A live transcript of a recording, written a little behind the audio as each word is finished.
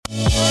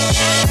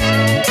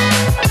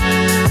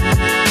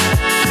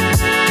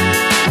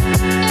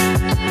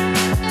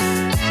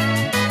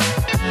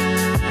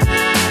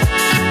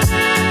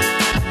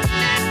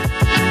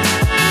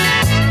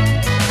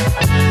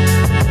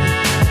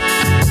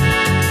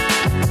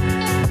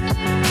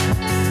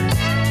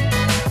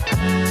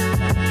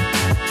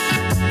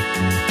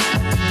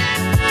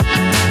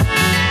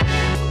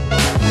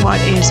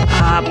is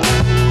up,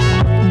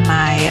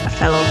 my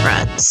fellow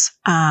friends?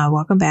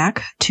 Welcome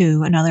back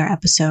to another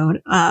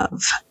episode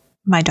of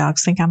My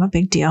Dogs Think I'm a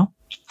Big Deal.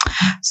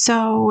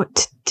 So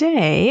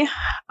today,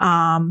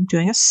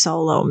 doing a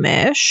solo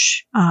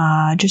mish,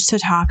 just to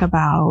talk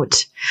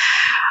about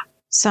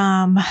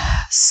some,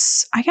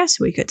 I guess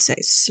we could say,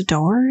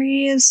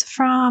 stories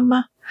from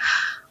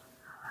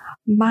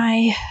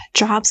my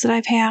jobs that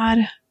I've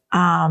had.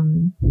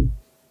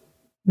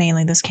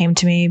 Mainly this came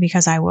to me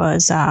because I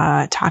was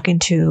talking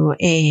to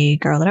a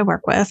girl that I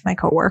work with, my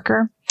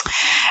coworker,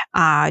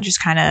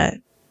 just kind of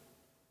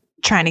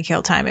trying to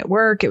kill time at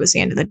work. It was the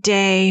end of the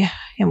day,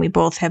 and we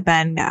both have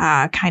been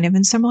kind of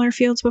in similar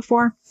fields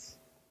before.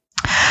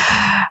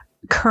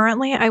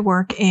 Currently, I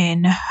work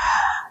in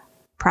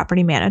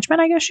property management,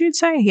 I guess you'd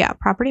say. Yeah,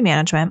 property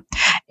management.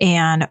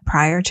 And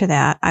prior to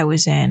that, I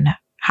was in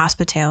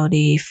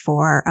hospitality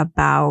for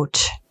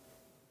about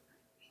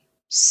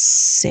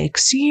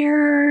 6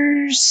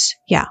 years.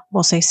 Yeah,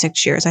 we'll say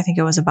 6 years. I think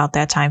it was about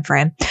that time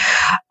frame.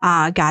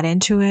 Got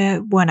into it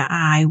when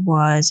I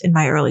was in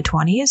my early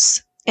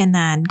 20s and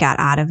then got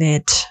out of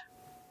it.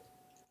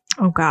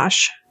 Oh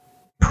gosh,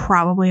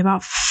 probably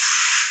about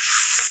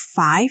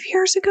 5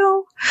 years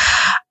ago.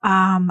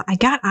 I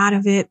got out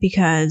of it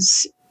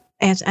because,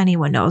 as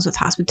anyone knows with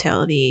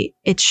hospitality,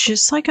 it's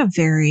just like a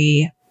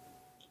very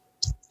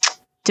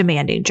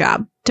demanding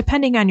job,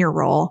 depending on your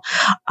role.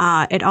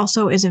 It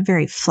also isn't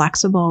very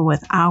flexible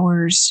with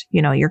hours.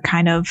 You know, you're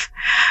kind of,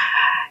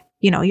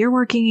 you're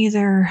working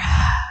either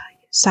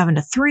 7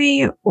 to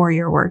 3, or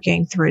you're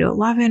working 3 to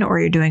 11, or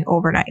you're doing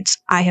overnights.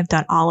 I have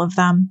done all of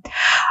them.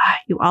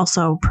 You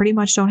also pretty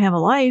much don't have a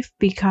life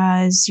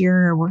because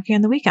you're working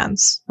on the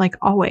weekends, like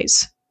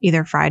always,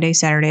 either Friday,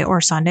 Saturday,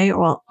 or Sunday,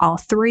 or all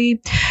three.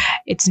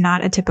 It's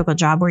not a typical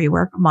job where you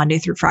work Monday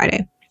through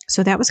Friday.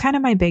 So that was kind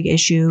of my big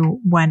issue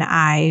when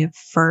I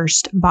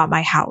first bought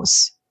my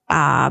house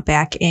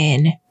back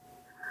in,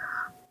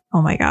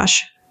 oh my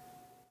gosh,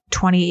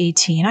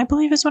 2018, I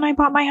believe is when I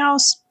bought my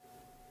house.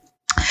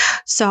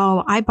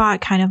 So I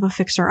bought kind of a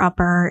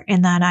fixer-upper,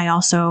 and then I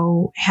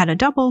also had a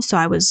double, so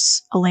I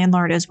was a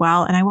landlord as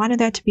well, and I wanted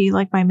that to be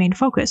like my main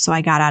focus, so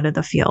I got out of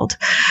the field.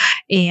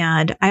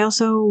 And I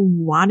also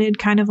wanted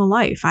kind of a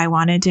life. I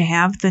wanted to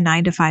have the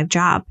 9-to-5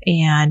 job,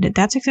 and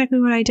that's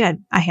exactly what I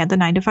did. I had the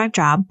 9-to-5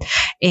 job,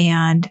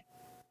 and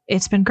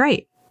it's been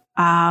great.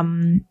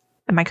 In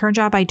my current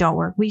job, I don't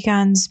work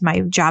weekends.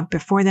 My job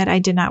before that, I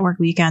did not work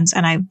weekends,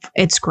 and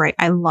it's great.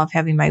 I love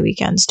having my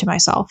weekends to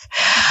myself.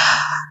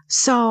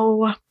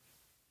 So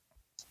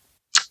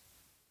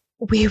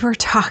we were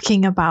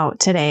talking about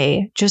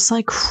today just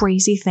like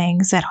crazy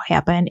things that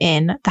happen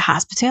in the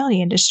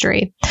hospitality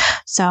industry.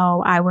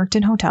 So I worked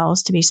in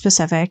hotels, to be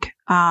specific.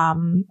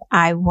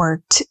 I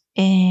worked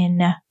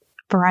in a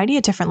variety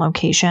of different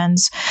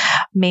locations,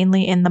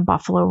 mainly in the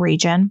Buffalo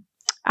region.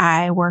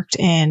 I worked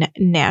in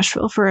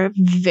Nashville for a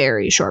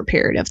very short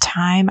period of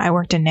time. I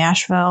worked in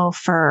Nashville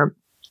for,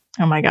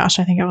 oh my gosh,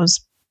 I think it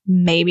was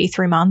maybe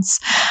 3 months.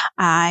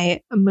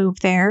 I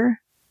moved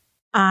there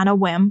on a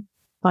whim.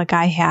 Like,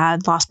 I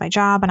had lost my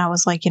job and I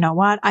was like, you know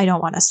what? I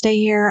don't want to stay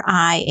here.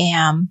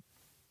 I'm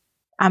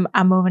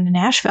moving to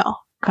Nashville,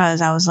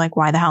 because I was like,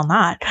 why the hell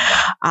not?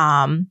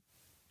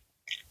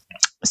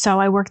 So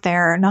I worked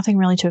there. Nothing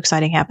really too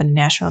exciting happened in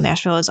Nashville.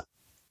 Nashville is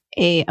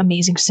an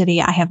amazing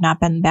city. I have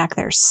not been back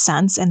there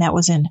since, and that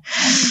was in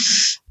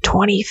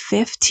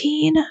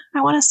 2015,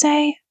 I want to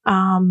say.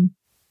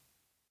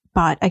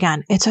 But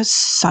again, it's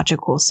such a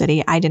cool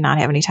city. I did not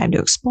have any time to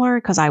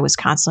explore because I was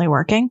constantly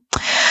working.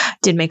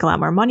 Did make a lot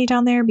more money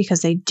down there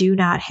because they do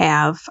not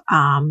have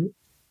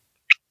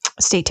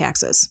state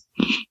taxes,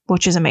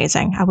 which is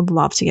amazing. I would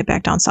love to get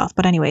back down south.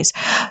 But anyways,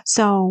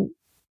 so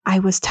I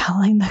was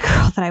telling the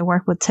girl that I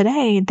work with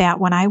today that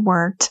when I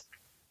worked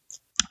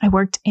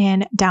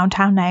in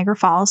downtown Niagara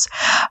Falls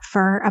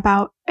for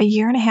about a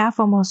year and a half,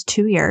 almost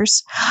 2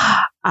 years.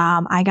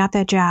 I got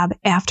that job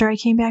after I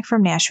came back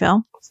from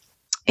Nashville.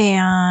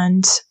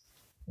 And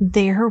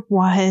there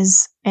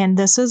was, and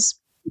this is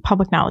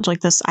public knowledge, like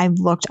this, I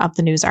looked up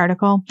the news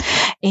article,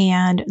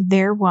 and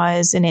there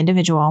was an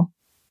individual.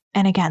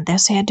 And again,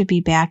 this had to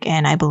be back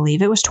in, I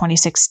believe it was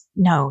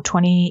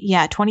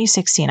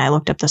 2016. I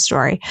looked up the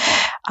story.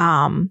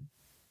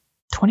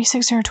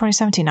 2016 or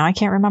 2017. Now I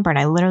can't remember. And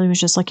I literally was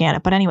just looking at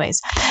it. But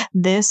anyways,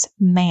 this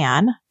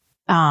man,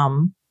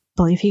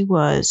 believe he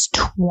was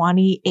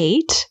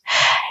 28,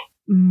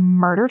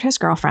 murdered his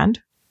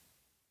girlfriend,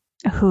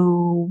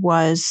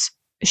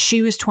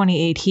 she was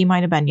 28. He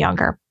might have been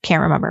younger.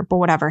 Can't remember, but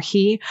whatever.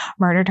 He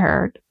murdered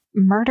her,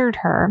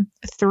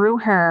 threw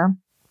her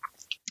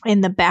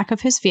in the back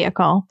of his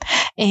vehicle,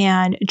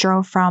 and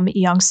drove from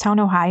Youngstown,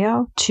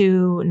 Ohio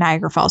to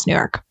Niagara Falls, New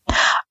York.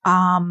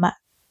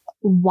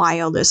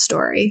 Wildest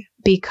story,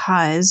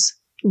 because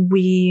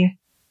we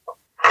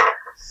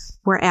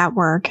were at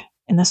work,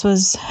 and this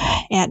was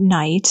at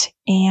night,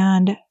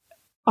 and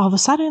all of a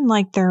sudden,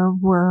 like, there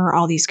were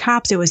all these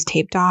cops. It was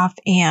taped off,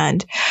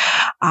 and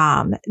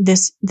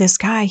This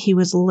guy, he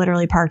was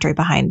literally parked right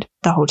behind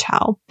the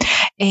hotel,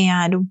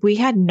 and we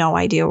had no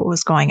idea what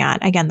was going on.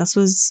 Again, this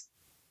was,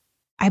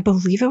 I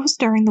believe it was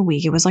during the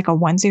week. It was like a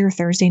Wednesday or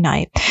Thursday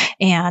night,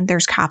 and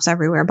there's cops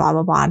everywhere, blah,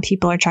 blah, blah. And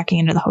people are checking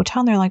into the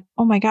hotel and they're like,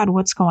 oh my God,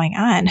 what's going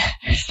on?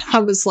 I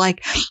was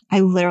like,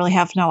 I literally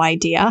have no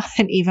idea.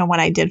 And even when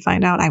I did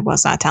find out, I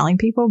was not telling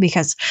people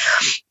because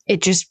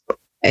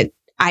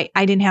I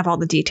didn't have all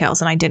the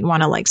details and I didn't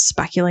want to like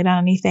speculate on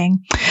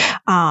anything.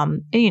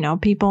 And,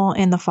 people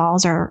in the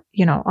falls are,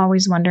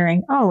 always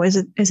wondering, oh, is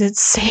it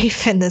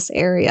safe in this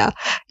area?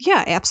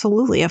 Yeah,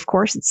 absolutely. Of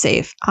course it's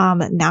safe.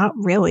 Not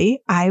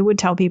really. I would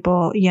tell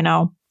people, you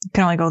can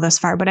only go this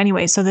far. But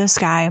anyway, so this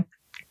guy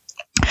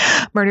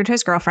murdered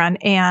his girlfriend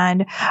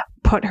and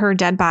put her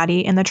dead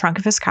body in the trunk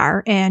of his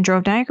car and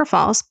drove to Niagara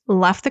Falls,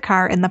 left the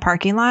car in the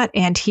parking lot,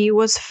 and he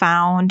was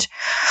found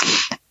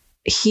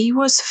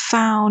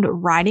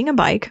riding a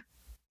bike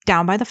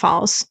down by the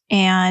falls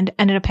and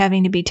ended up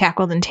having to be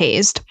tackled and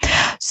tased.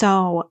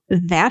 So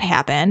that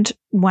happened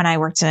when I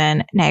worked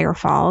in Niagara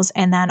Falls.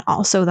 And then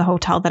also the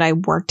hotel that I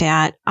worked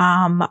at,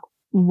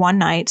 one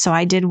night. So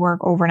I did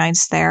work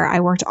overnights there. I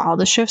worked all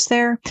the shifts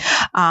there.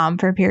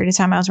 For a period of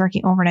time, I was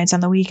working overnights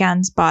on the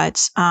weekends,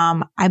 but,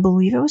 I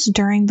believe it was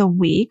during the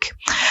week,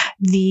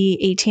 the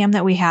ATM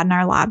that we had in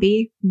our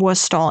lobby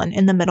was stolen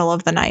in the middle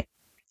of the night.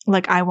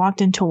 Like, I walked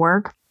into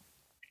work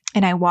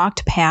and I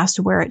walked past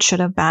where it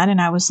should have been.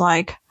 And I was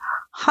like,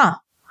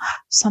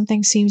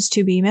 something seems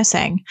to be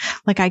missing.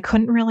 Like, I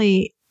couldn't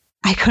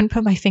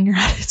put my finger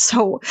on it.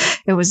 So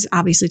it was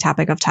obviously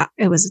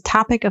it was a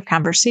topic of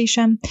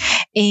conversation.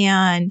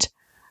 And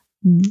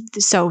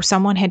so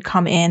someone had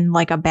come in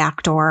like a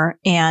back door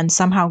and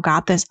somehow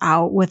got this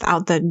out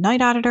without the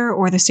night auditor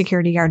or the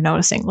security guard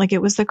noticing. Like,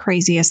 it was the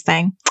craziest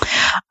thing.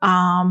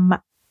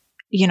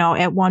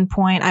 At one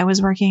point I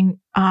was working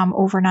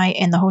overnight,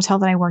 and the hotel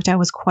that I worked at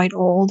was quite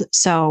old.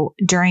 So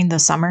during the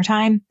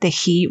summertime, the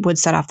heat would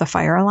set off the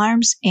fire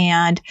alarms.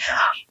 And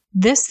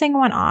this thing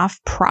went off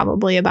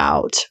probably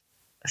about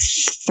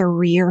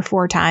 3 or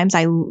 4 times.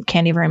 I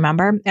can't even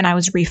remember. And I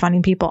was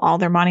refunding people all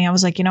their money. I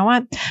was like, you know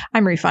what?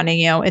 I'm refunding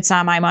you. It's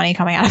not my money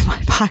coming out of my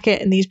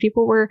pocket. And these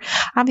people were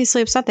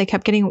obviously upset. They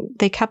kept getting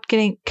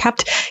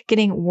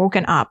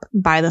woken up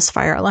by this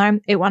fire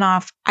alarm. It went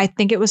off, I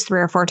think it was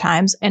 3 or 4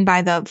 times. And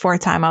by the 4th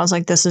time, I was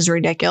like, this is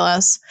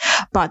ridiculous.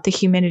 But the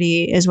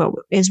humidity is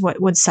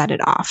what would set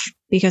it off,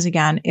 because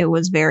again, it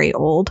was very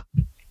old.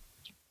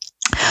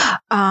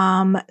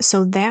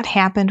 So that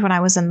happened when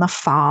I was in the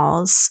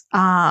falls.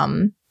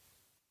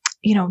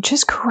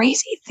 Just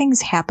crazy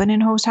things happen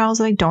in hotels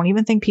that I don't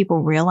even think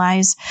people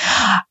realize.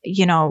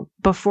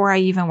 Before I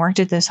even worked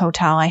at this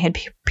hotel, I had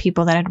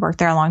people that had worked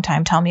there a long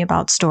time tell me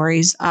about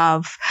stories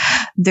of,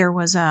 there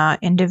was a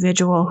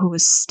individual who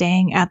was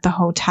staying at the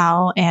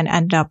hotel and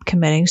ended up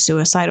committing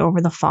suicide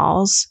over the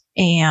falls.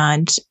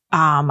 And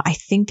I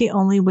think the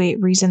only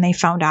reason they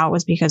found out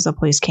was because the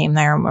police came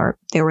there and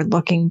they were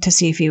looking to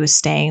see if he was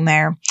staying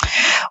there,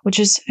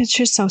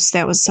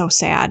 that was so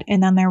sad.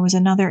 And then there was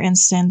another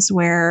instance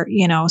where,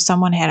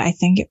 someone I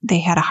think they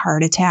had a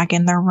heart attack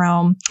in their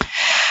room.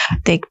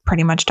 They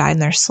pretty much died in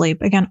their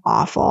sleep. Again,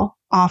 awful,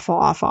 awful,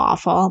 awful,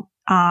 awful.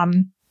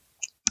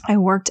 I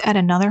worked at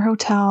another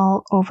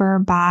hotel over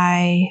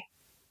by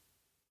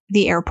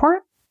the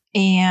airport,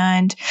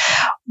 and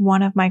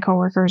one of my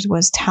coworkers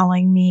was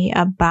telling me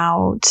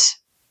about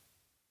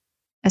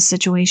a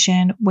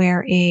situation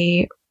where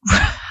a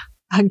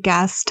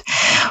guest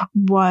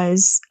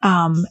was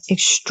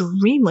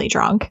extremely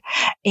drunk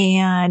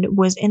and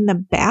was in the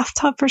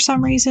bathtub for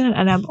some reason, and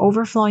ended up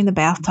overflowing the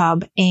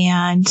bathtub,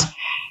 and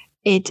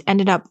it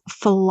ended up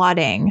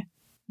flooding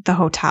the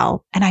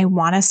hotel. And I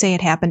want to say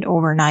it happened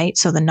overnight.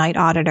 So the night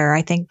auditor,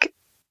 I think,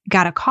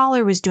 got a call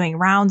or was doing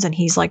rounds, and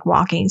he's like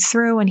walking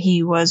through, and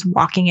he was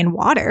walking in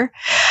water.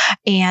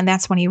 And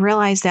that's when he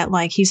realized that,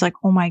 he's like,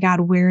 oh my God,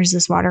 where is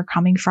this water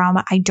coming from?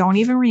 I don't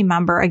even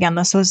remember.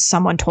 Again,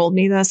 someone told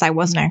me this. I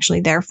wasn't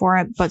actually there for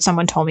it, but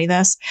someone told me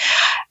this.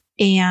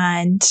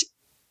 And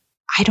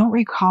I don't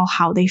recall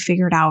how they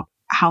figured out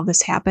how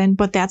this happened,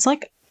 but that's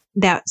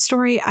that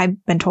story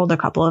I've been told a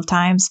couple of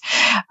times,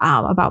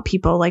 about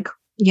people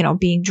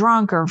being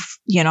drunk or,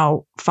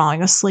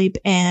 falling asleep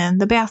in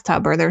the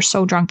bathtub, or they're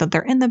so drunk that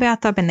they're in the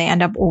bathtub and they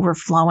end up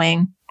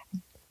overflowing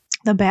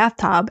the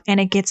bathtub,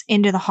 and it gets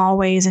into the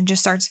hallways and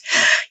just starts,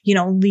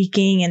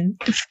 leaking. And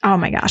oh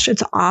my gosh,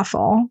 it's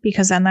awful,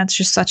 because then that's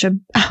just such a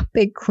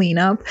big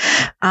cleanup.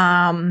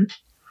 I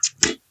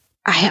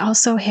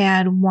also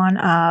had one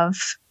of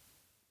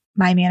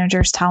my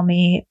managers tell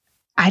me,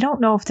 I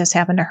don't know if this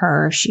happened to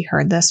her, or if she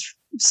heard this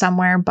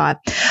somewhere, but,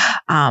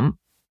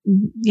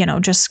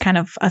 just kind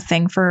of a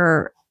thing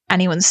for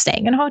anyone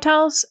staying in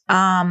hotels,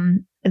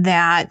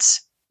 that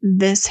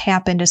this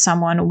happened to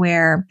someone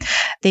where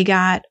they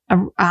got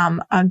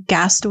a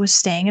guest was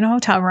staying in a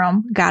hotel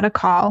room, got a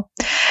call,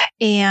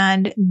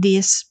 and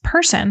this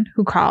person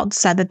who called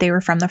said that they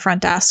were from the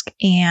front desk,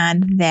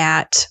 and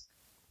that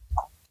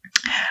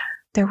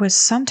there was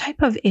some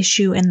type of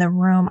issue in the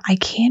room. I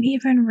can't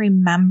even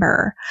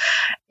remember.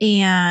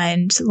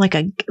 And like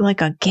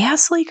a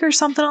gas leak or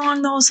something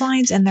along those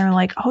lines. And they're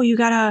like, oh, you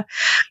gotta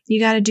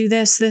do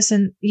this,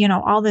 and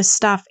all this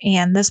stuff.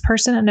 And this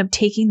person ended up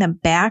taking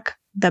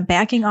the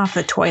backing off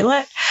the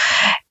toilet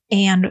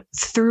and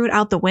threw it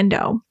out the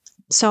window.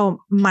 So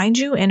mind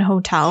you, in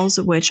hotels,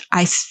 which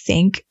I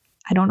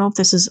don't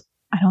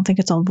think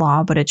it's a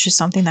law, but it's just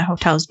something that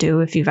hotels do.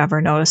 If you've ever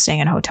noticed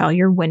staying in a hotel,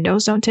 your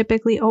windows don't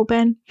typically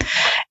open.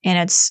 And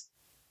it's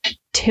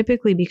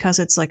typically because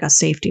it's like a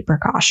safety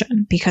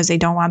precaution, because they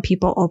don't want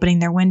people opening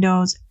their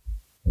windows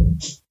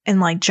and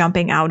like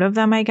jumping out of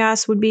them, I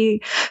guess would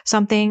be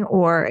something,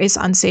 or it's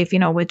unsafe,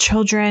 with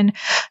children.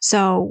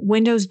 So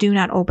windows do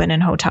not open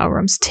in hotel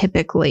rooms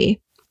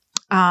typically,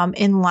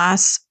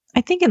 unless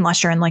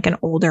you're in like an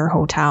older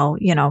hotel,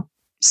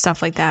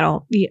 stuff like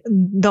that,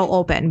 they'll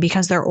open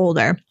because they're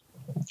older.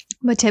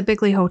 But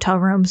typically hotel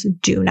rooms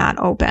do not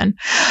open.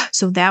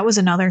 So that was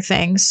another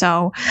thing.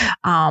 So,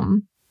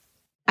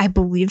 I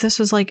believe this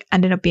was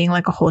ended up being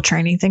like a whole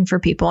training thing for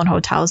people in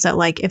hotels that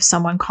like, if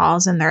someone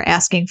calls and they're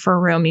asking for a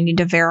room, you need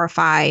to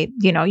verify,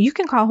 you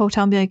can call a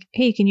hotel and be like,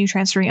 hey, can you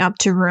transfer me up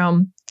to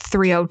room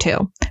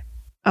 302?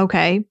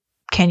 Okay.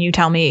 Can you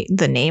tell me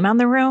the name on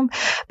the room?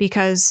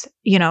 Because,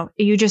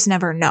 you just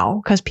never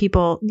know, because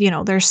people,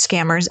 there's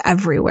scammers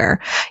everywhere.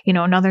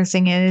 Another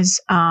thing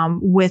is,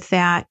 with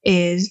that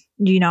is,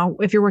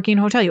 if you're working in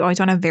a hotel, you always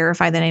want to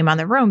verify the name on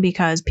the room,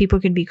 because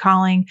people could be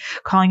calling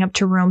up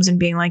to rooms and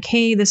being like,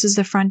 hey, this is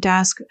the front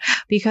desk.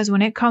 Because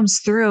when it comes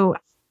through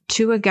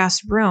to a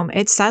guest room,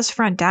 it says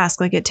front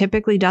desk. Like, it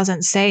typically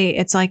doesn't say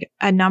it's like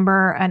a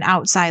number, an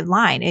outside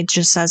line. It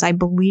just says, I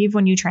believe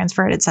when you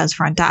transfer it, it says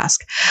front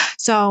desk.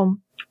 So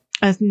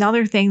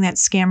another thing that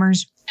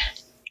scammers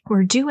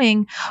were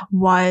doing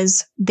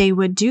was they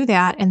would do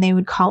that, and they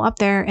would call up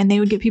there and they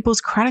would get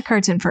people's credit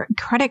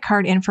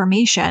card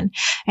information,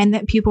 and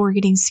that people were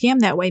getting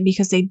scammed that way,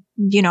 because they,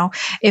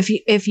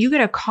 if you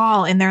get a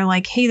call and they're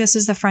like, hey, this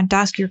is the front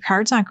desk, your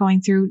card's not going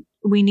through,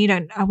 we need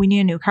a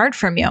new card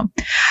from you.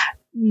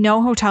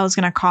 No hotel is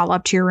going to call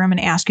up to your room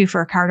and ask you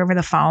for a card over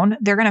the phone.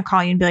 They're going to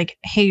call you and be like,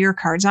 hey, your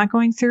card's not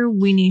going through.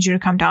 We need you to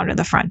come down to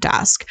the front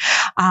desk.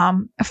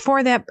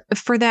 For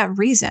that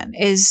reason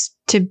is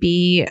to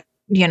be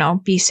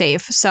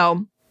safe.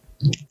 So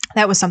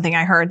that was something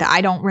I heard that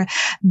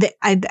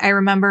I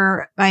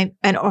remember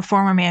a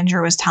former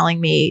manager was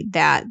telling me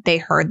that they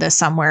heard this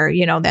somewhere,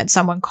 that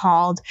someone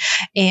called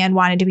and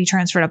wanted to be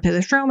transferred up to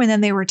this room. And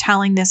then they were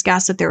telling this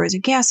guest that there was a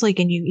gas leak,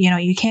 and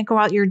you can't go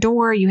out your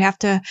door. You have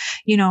to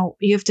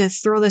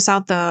throw this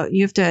out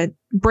you have to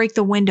break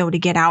the window to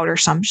get out, or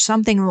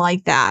something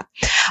like that.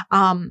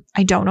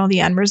 I don't know the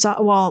end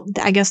result. Well,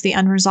 I guess the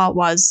end result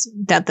was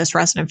that this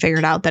resident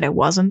figured out that it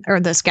wasn't, or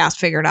this guest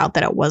figured out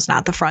that it was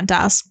not the front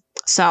desk.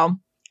 So,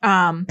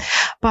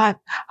 but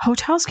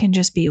hotels can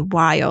just be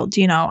wild.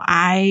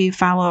 I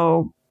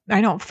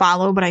don't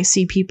follow, but I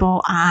see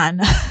people on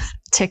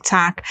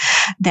TikTok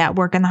that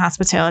work in the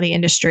hospitality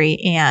industry,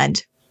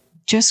 and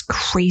just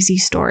crazy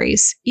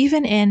stories.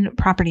 Even in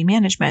property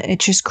management,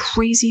 it's just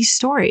crazy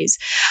stories.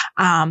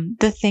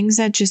 The things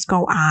that just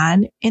go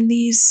on in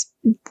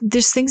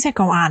there's things that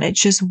go on.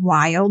 It's just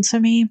wild to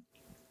me.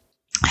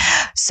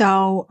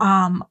 So,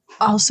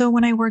 also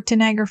when I worked in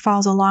Niagara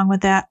Falls, along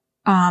with that,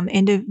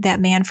 into that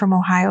man from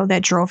Ohio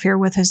that drove here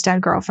with his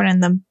dead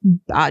girlfriend in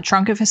the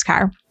trunk of his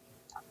car.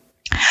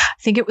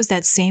 I think it was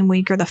that same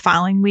week or the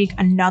following week,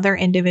 another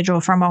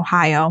individual from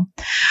Ohio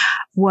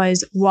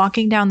was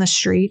walking down the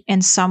street,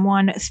 and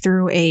someone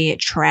threw a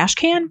trash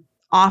can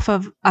off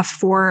of I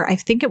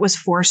think it was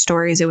 4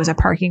 stories. It was a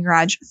parking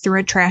garage, threw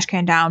a trash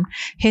can down,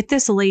 hit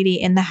this lady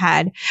in the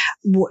head.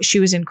 She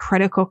was in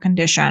critical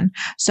condition.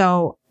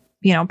 So,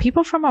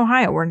 people from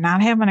Ohio were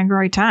not having a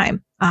great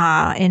time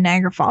in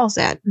Niagara Falls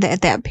at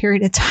that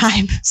period of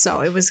time.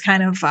 So it was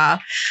kind of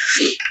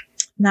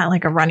not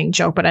like a running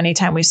joke, but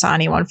anytime we saw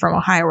anyone from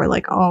Ohio, we're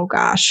like, oh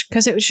gosh,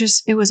 because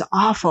it was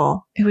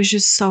awful. It was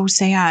just so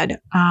sad.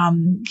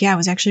 I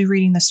was actually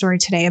reading the story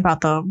today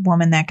about the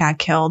woman that got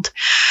killed.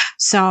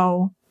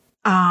 So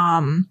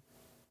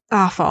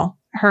awful.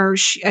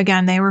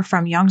 Again, they were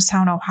from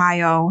Youngstown,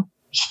 Ohio.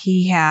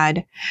 He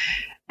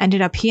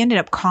ended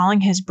up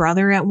calling his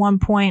brother at one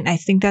point. I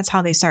think that's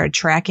how they started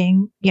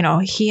tracking.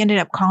 He ended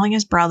up calling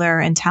his brother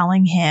and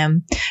telling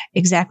him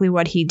exactly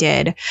what he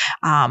did.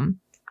 I'm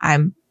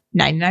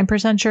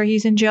 99% sure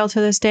he's in jail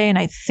to this day. And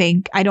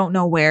I don't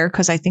know where,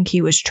 because I think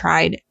he was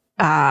tried,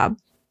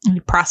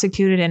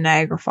 prosecuted in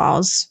Niagara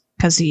Falls,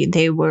 because he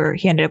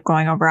ended up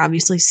going over,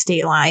 obviously,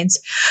 state lines.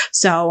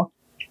 So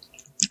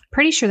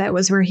pretty sure that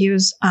was where he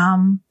was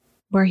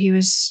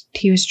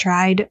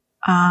tried.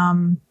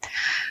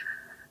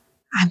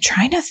 I'm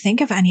trying to think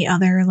of any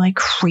other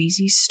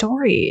crazy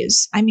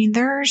stories. I mean,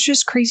 there's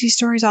just crazy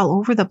stories all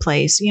over the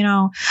place.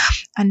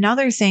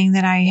 Another thing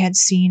that I had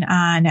seen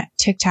on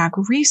TikTok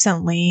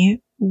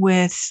recently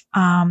with,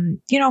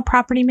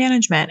 property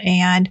management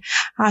and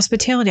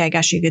hospitality, I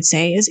guess you could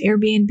say, is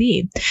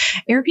Airbnb.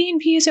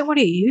 Airbnb isn't what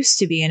it used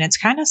to be, and it's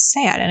kind of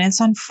sad and it's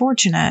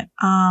unfortunate.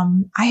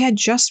 I had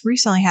just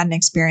recently had an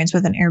experience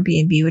with an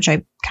Airbnb, which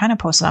I kind of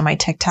posted on my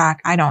TikTok.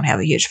 I don't have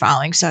a huge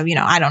following, so,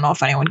 I don't know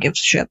if anyone gives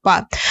a shit,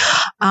 but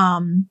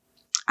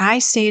I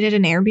stayed at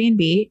an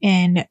Airbnb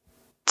in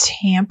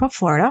Tampa,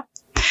 Florida,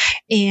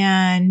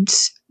 and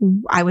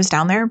I was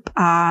down there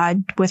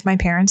with my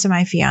parents and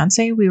my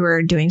fiance. We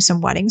were doing some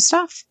wedding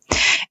stuff,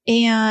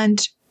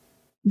 and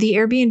the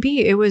Airbnb,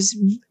 it was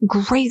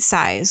great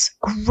size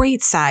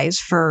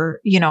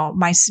for,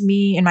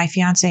 me and my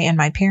fiance and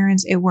my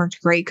parents. It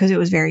worked great because it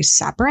was very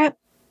separate.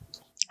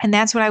 And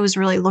that's what I was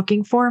really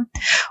looking for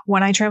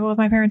when I travel with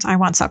my parents. I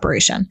want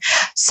separation.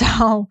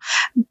 So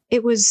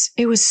it was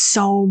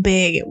so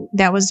big.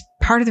 That was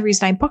part of the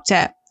reason I booked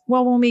it.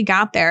 Well, when we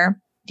got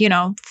there,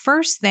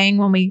 first thing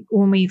when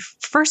we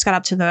first got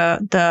up to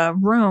the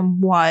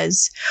room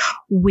was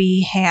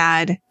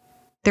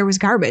there was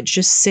garbage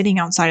just sitting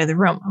outside of the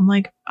room. I'm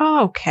like,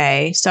 oh,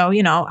 okay. So,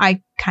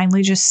 I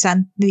kindly just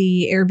sent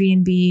the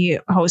Airbnb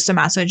host a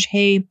message.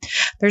 Hey,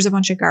 there's a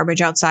bunch of garbage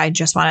outside.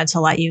 Just wanted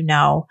to let you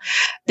know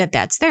that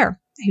that's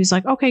there. He was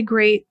like, okay,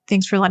 great.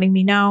 Thanks for letting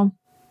me know.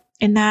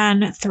 And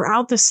then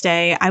throughout the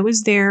stay, I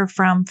was there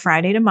from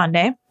Friday to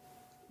Monday,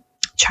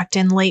 checked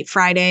in late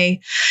Friday,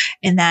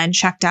 and then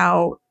checked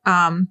out,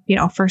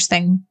 first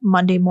thing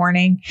Monday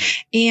morning.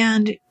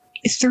 And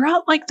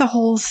throughout the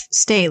whole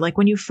stay,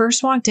 when you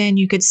first walked in,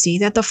 you could see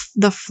that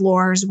the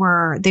floors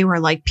were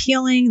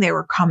peeling, they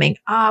were coming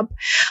up,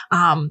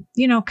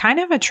 kind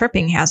of a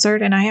tripping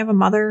hazard. And I have a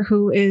mother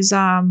who is,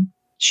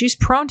 she's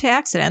prone to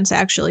accidents.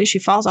 Actually, she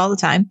falls all the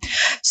time.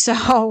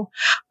 So,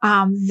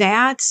 and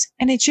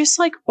it's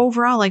just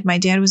overall, my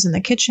dad was in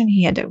the kitchen.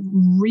 He had to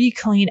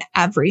re-clean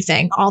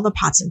everything, all the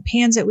pots and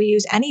pans that we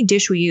use, any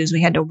dish we use,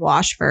 we had to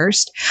wash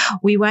first.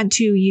 We went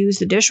to use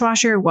the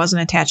dishwasher. It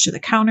wasn't attached to the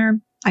counter.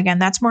 Again,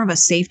 that's more of a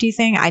safety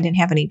thing. I didn't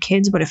have any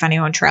kids, but if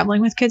anyone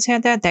traveling with kids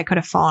had that could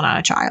have fallen on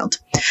a child.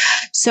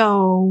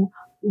 So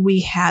we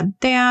had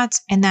that.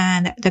 And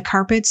then the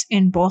carpets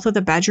in both of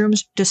the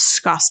bedrooms,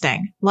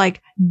 disgusting,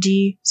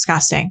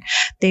 disgusting.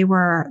 They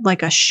were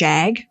like a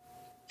shag,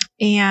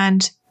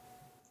 and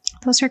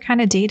those are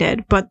kind of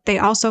dated, but they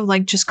also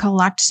just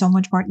collect so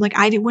much more.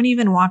 I wouldn't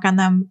even walk on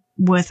them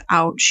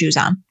without shoes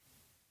on.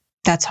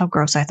 That's how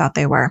gross I thought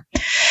they were.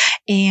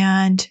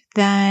 And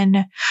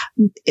then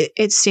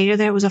it stated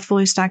that it was a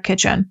fully stocked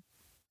kitchen.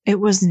 It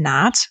was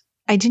not.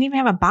 I didn't even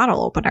have a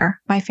bottle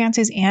opener. My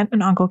fiance's aunt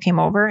and uncle came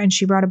over and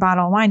she brought a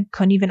bottle of wine.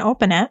 Couldn't even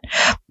open it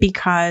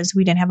because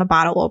we didn't have a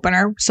bottle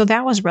opener. So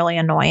that was really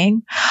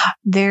annoying.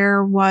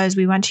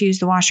 We went to use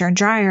the washer and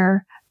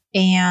dryer,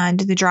 and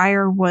the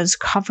dryer was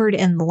covered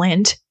in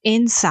lint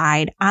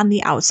inside. On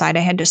the outside,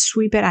 I had to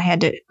sweep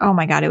it. Oh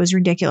my God, it was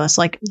ridiculous.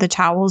 The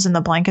towels and the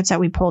blankets that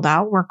we pulled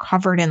out were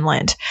covered in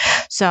lint.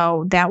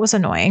 So that was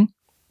annoying.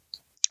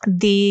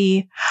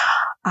 There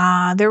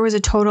was a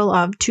total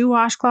of 2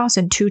 washcloths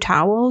and 2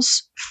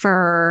 towels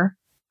for,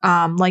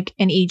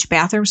 in each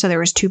bathroom. So there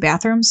was 2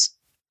 bathrooms.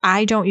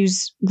 I don't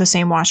use the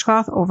same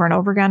washcloth over and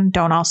over again.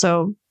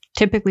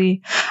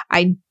 Typically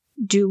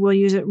will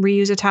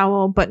reuse a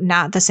towel, but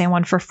not the same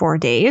one for 4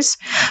 days.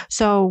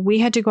 So we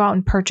had to go out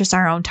and purchase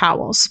our own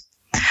towels.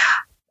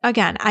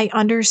 Again, I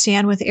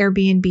understand with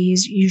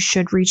Airbnbs, you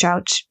should reach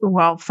out.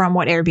 From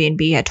what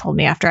Airbnb had told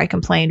me after I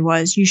complained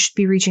was you should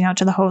be reaching out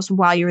to the host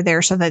while you're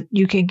there so that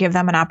you can give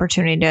them an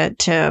opportunity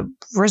to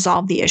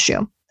resolve the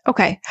issue.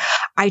 Okay.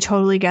 I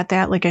totally get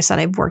that. Like I said,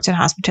 I've worked in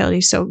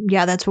hospitality. So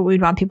yeah, that's what we'd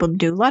want people to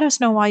do. Let us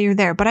know while you're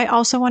there. But I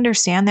also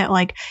understand that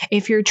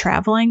if you're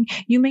traveling,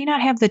 you may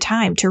not have the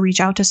time to reach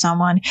out to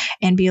someone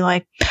and be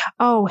like,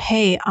 oh,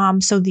 hey,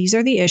 so these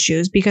are the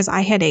issues, because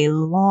I had a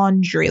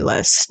laundry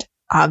list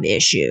of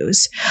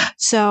issues.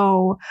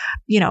 So,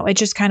 it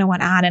just kind of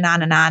went on and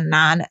on and on and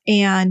on.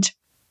 And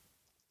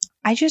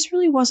I just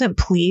really wasn't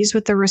pleased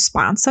with the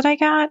response that I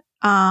got.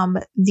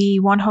 The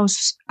one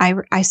host,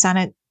 I sent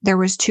it. There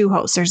was 2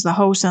 hosts. There's the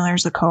host and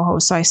there's the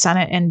co-host. So I sent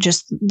it in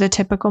just the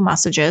typical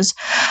messages.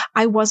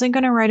 I wasn't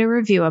going to write a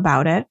review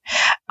about it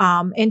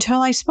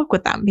until I spoke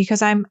with them,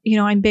 because I'm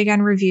big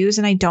on reviews,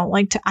 and I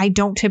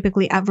don't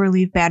typically ever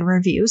leave bad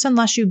reviews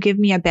unless you give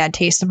me a bad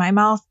taste in my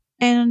mouth.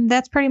 And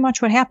that's pretty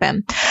much what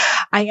happened.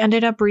 I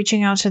ended up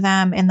reaching out to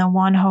them, and the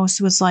one host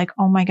was like,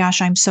 oh my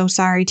gosh, I'm so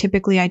sorry.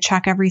 Typically I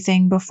check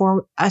everything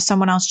before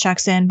someone else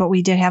checks in, but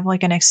we did have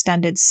an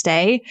extended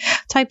stay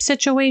type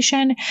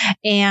situation,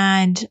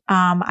 and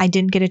I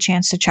didn't get a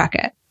chance to check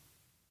it.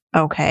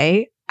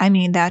 Okay. I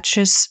mean,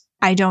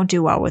 I don't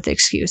do well with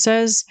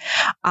excuses.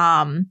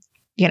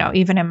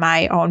 Even in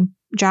my own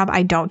job,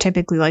 I don't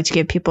typically like to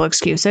give people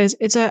excuses.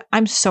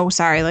 I'm so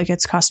sorry.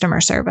 It's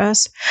customer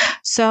service.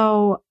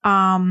 So,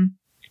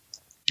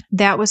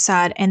 that was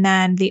said. And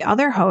then the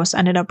other host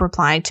ended up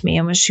replying to me,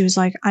 and she was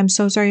like, I'm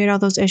so sorry you had all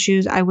those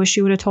issues. I wish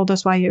you would have told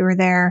us why you were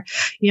there.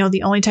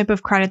 The only type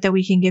of credit that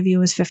we can give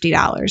you is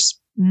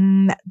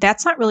 $50.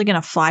 That's not really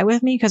going to fly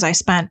with me, because I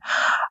spent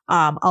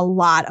a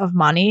lot of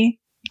money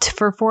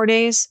for 4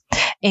 days.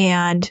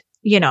 And,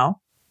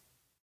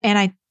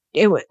 I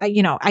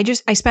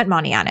spent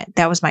money on it.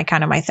 That was my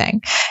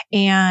thing.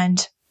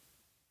 And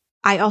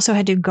I also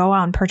had to go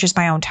out and purchase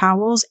my own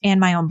towels and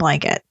my own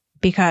blanket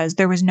because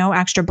there was no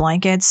extra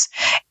blankets.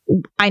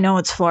 I know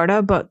it's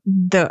Florida, but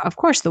of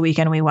course the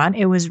weekend we went,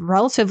 it was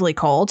relatively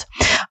cold.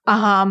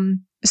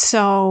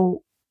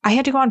 So I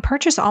had to go out and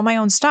purchase all my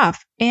own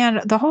stuff.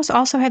 And the host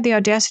also had the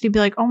audacity to be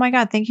like, "Oh my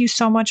God, thank you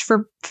so much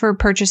for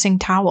purchasing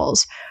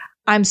towels.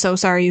 I'm so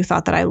sorry you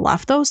thought that I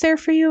left those there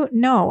for you.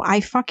 No,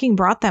 I fucking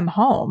brought them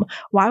home.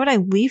 Why would I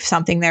leave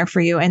something there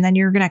for you? And then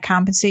you're going to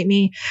compensate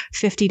me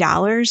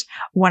 $50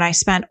 when I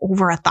spent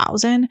over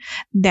 $1,000?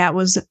 That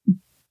was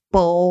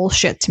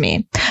bullshit to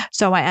me."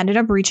 So I ended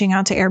up reaching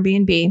out to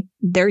Airbnb.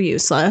 They're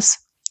useless.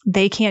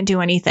 They can't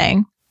do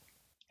anything.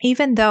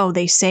 Even though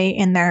they say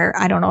in their,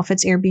 I don't know if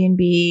it's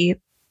Airbnb,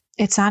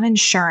 it's not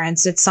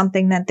insurance. It's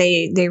something that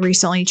they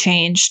recently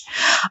changed.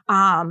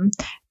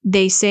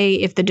 They say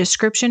if the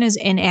description is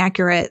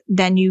inaccurate,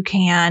 then you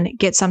can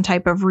get some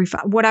type of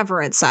refund,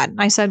 whatever it said.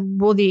 I said,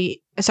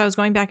 so I was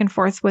going back and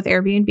forth with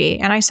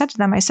Airbnb and I said to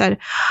them, I said,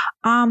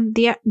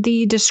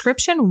 the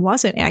description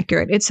wasn't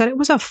accurate. It said it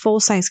was a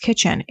full-size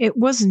kitchen. It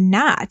was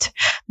not.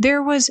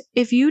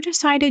 If you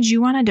decided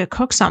you wanted to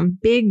cook some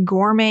big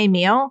gourmet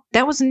meal,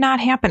 that was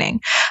not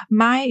happening.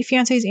 My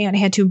fiance's aunt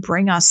had to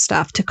bring us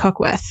stuff to cook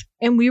with.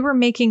 And we were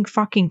making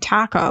fucking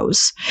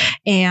tacos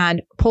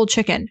and pulled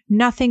chicken.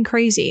 Nothing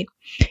crazy.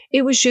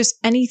 It was just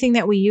anything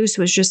that we used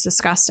was just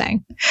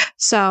disgusting.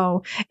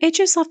 So it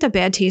just left a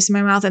bad taste in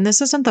my mouth. And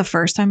this isn't the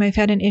first time I've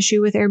had an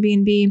issue with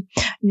Airbnb.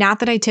 Not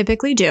that I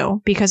typically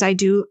do, because I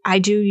do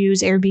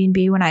use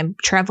Airbnb when I'm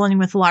traveling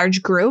with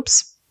large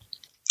groups,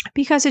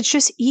 because it's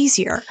just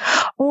easier.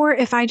 Or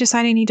if I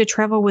decide I need to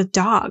travel with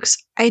dogs,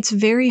 it's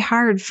very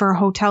hard for a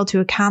hotel to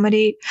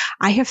accommodate.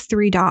 I have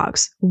 3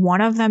 dogs,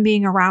 one of them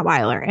being a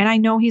Rottweiler. And I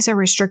know he's a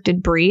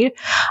restricted breed,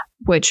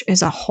 which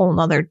is a whole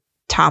nother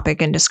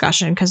topic and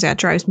discussion because that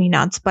drives me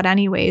nuts. But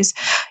anyways,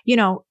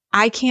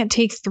 I can't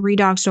take 3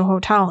 dogs to a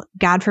hotel.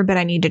 God forbid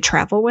I need to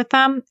travel with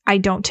them. I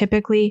don't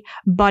typically,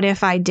 but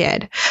if I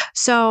did.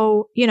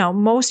 So,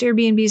 most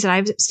Airbnbs that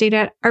I've stayed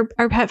at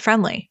are pet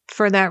friendly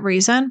for that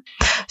reason.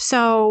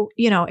 So,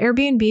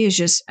 Airbnb is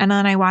just, and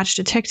then I watched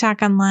a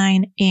TikTok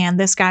online and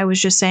this guy was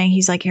just saying,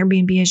 he's like,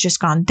 Airbnb has just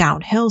gone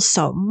downhill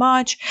so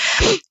much.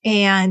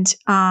 And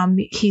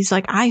he's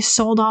like, I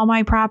sold all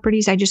my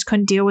properties. I just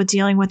couldn't deal with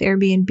dealing with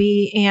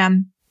Airbnb.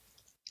 And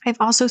I've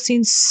also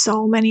seen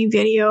so many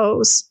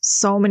videos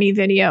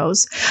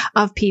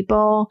of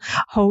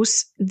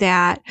hosts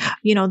that,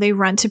 they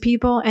rent to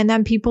people and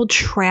then people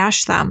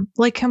trash them,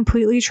 like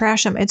completely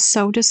trash them. It's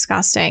so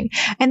disgusting.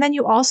 And then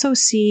you also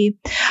see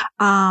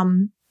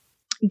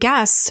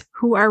guests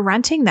who are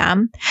renting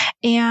them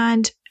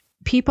and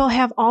people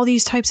have all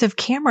these types of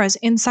cameras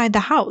inside the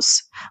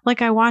house.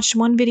 Like I watched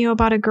one video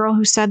about a girl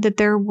who said that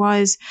there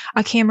was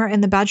a camera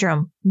in the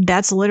bedroom.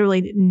 That's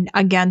literally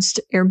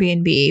against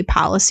Airbnb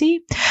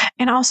policy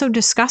and also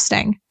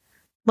disgusting.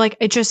 Like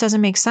it just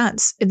doesn't make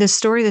sense. The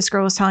story this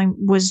girl was telling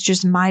was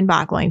just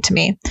mind-boggling to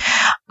me.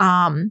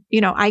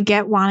 I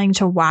get wanting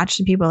to watch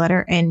the people that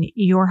are in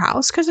your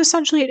house because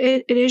essentially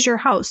it is your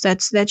house.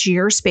 That's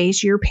your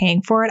space. You're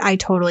paying for it. I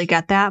totally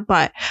get that,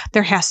 but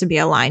there has to be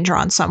a line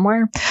drawn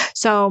somewhere.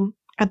 So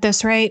at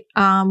this rate,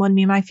 when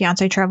me and my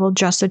fiance traveled,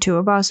 just the 2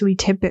 of us, we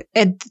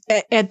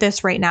at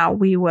this rate now,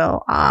 we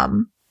will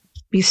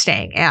be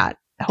staying at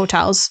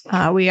hotels.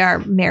 We are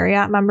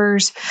Marriott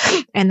members.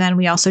 And then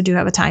we also do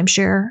have a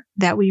timeshare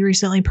that we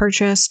recently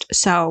purchased.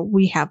 So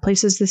we have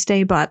places to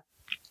stay, but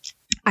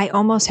I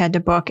almost had to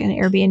book an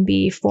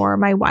Airbnb for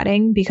my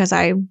wedding because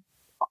I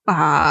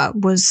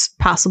was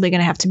possibly going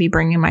to have to be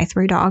bringing my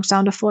 3 dogs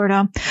down to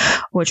Florida,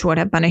 which would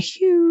have been a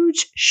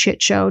huge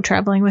shit show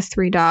traveling with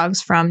 3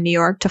 dogs from New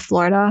York to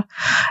Florida.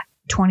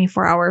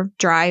 24-hour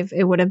drive.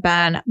 It would have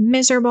been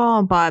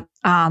miserable, but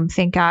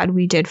thank God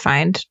we did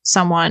find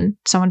someone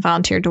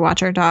volunteered to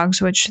watch our dogs,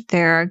 which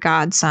they're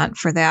godsent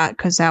for that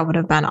because that would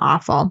have been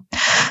awful.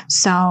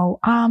 So,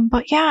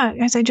 but yeah,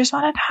 guys, I just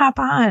wanted to hop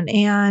on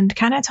and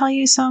kind of tell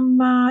you some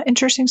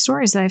interesting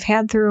stories that I've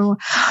had through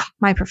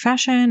my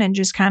profession and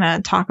just kind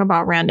of talk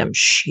about random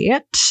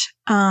shit.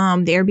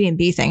 The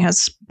Airbnb thing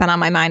has been on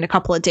my mind a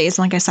couple of days.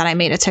 Like I said, I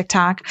made a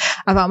TikTok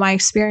about my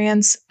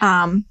experience.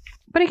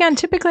 But again,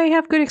 typically I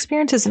have good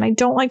experiences and I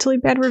don't like to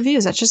leave bad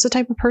reviews. That's just the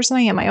type of person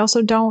I am. I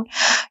also don't,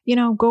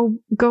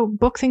 go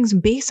book things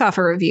based off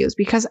of reviews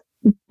because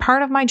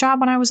part of my job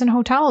when I was in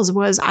hotels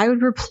was I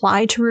would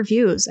reply to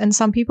reviews and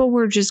some people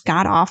were just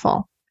god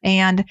awful.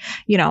 And,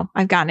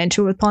 I've gotten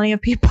into it with plenty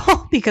of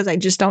people because I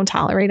just don't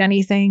tolerate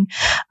anything.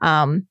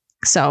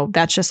 So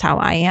that's just how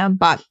I am.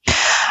 But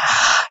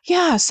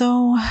yeah,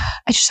 so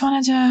I just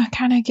wanted to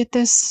kind of get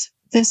this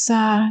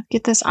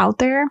out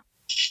there.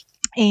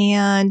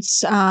 And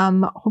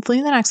hopefully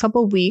in the next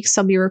couple of weeks,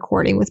 I'll be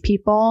recording with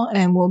people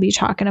and we'll be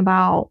talking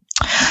about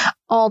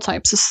all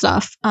types of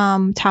stuff,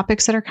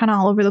 topics that are kind of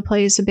all over the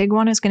place. A big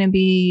one is going to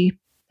be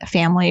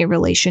family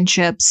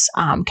relationships,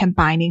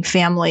 combining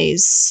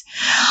families.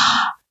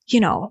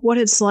 what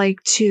it's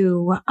like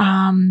to,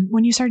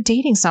 when you start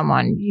dating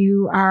someone,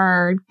 you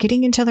are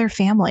getting into their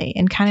family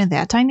and kind of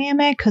that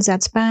dynamic, because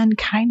that's been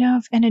kind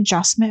of an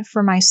adjustment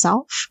for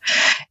myself.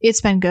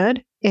 It's been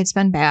good. It's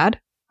been bad.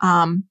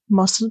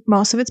 Most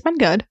of it's been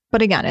good,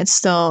 but again, it's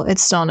still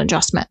an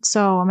adjustment.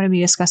 So I'm going to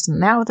be discussing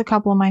that with a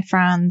couple of my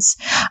friends,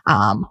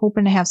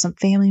 hoping to have some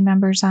family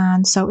members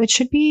on. So it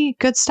should be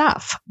good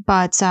stuff,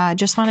 but,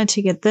 just wanted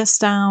to get this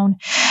down.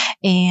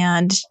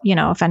 And,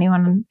 if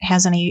anyone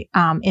has any,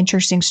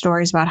 interesting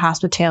stories about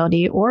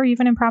hospitality or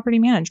even in property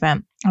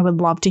management, I would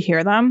love to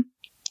hear them.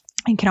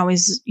 You can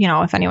always,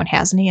 if anyone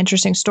has any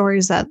interesting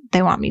stories that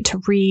they want me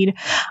to read,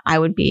 I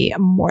would be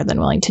more than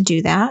willing to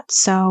do that.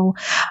 So,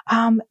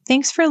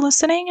 thanks for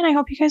listening, and I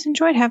hope you guys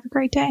enjoyed. Have a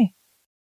great day.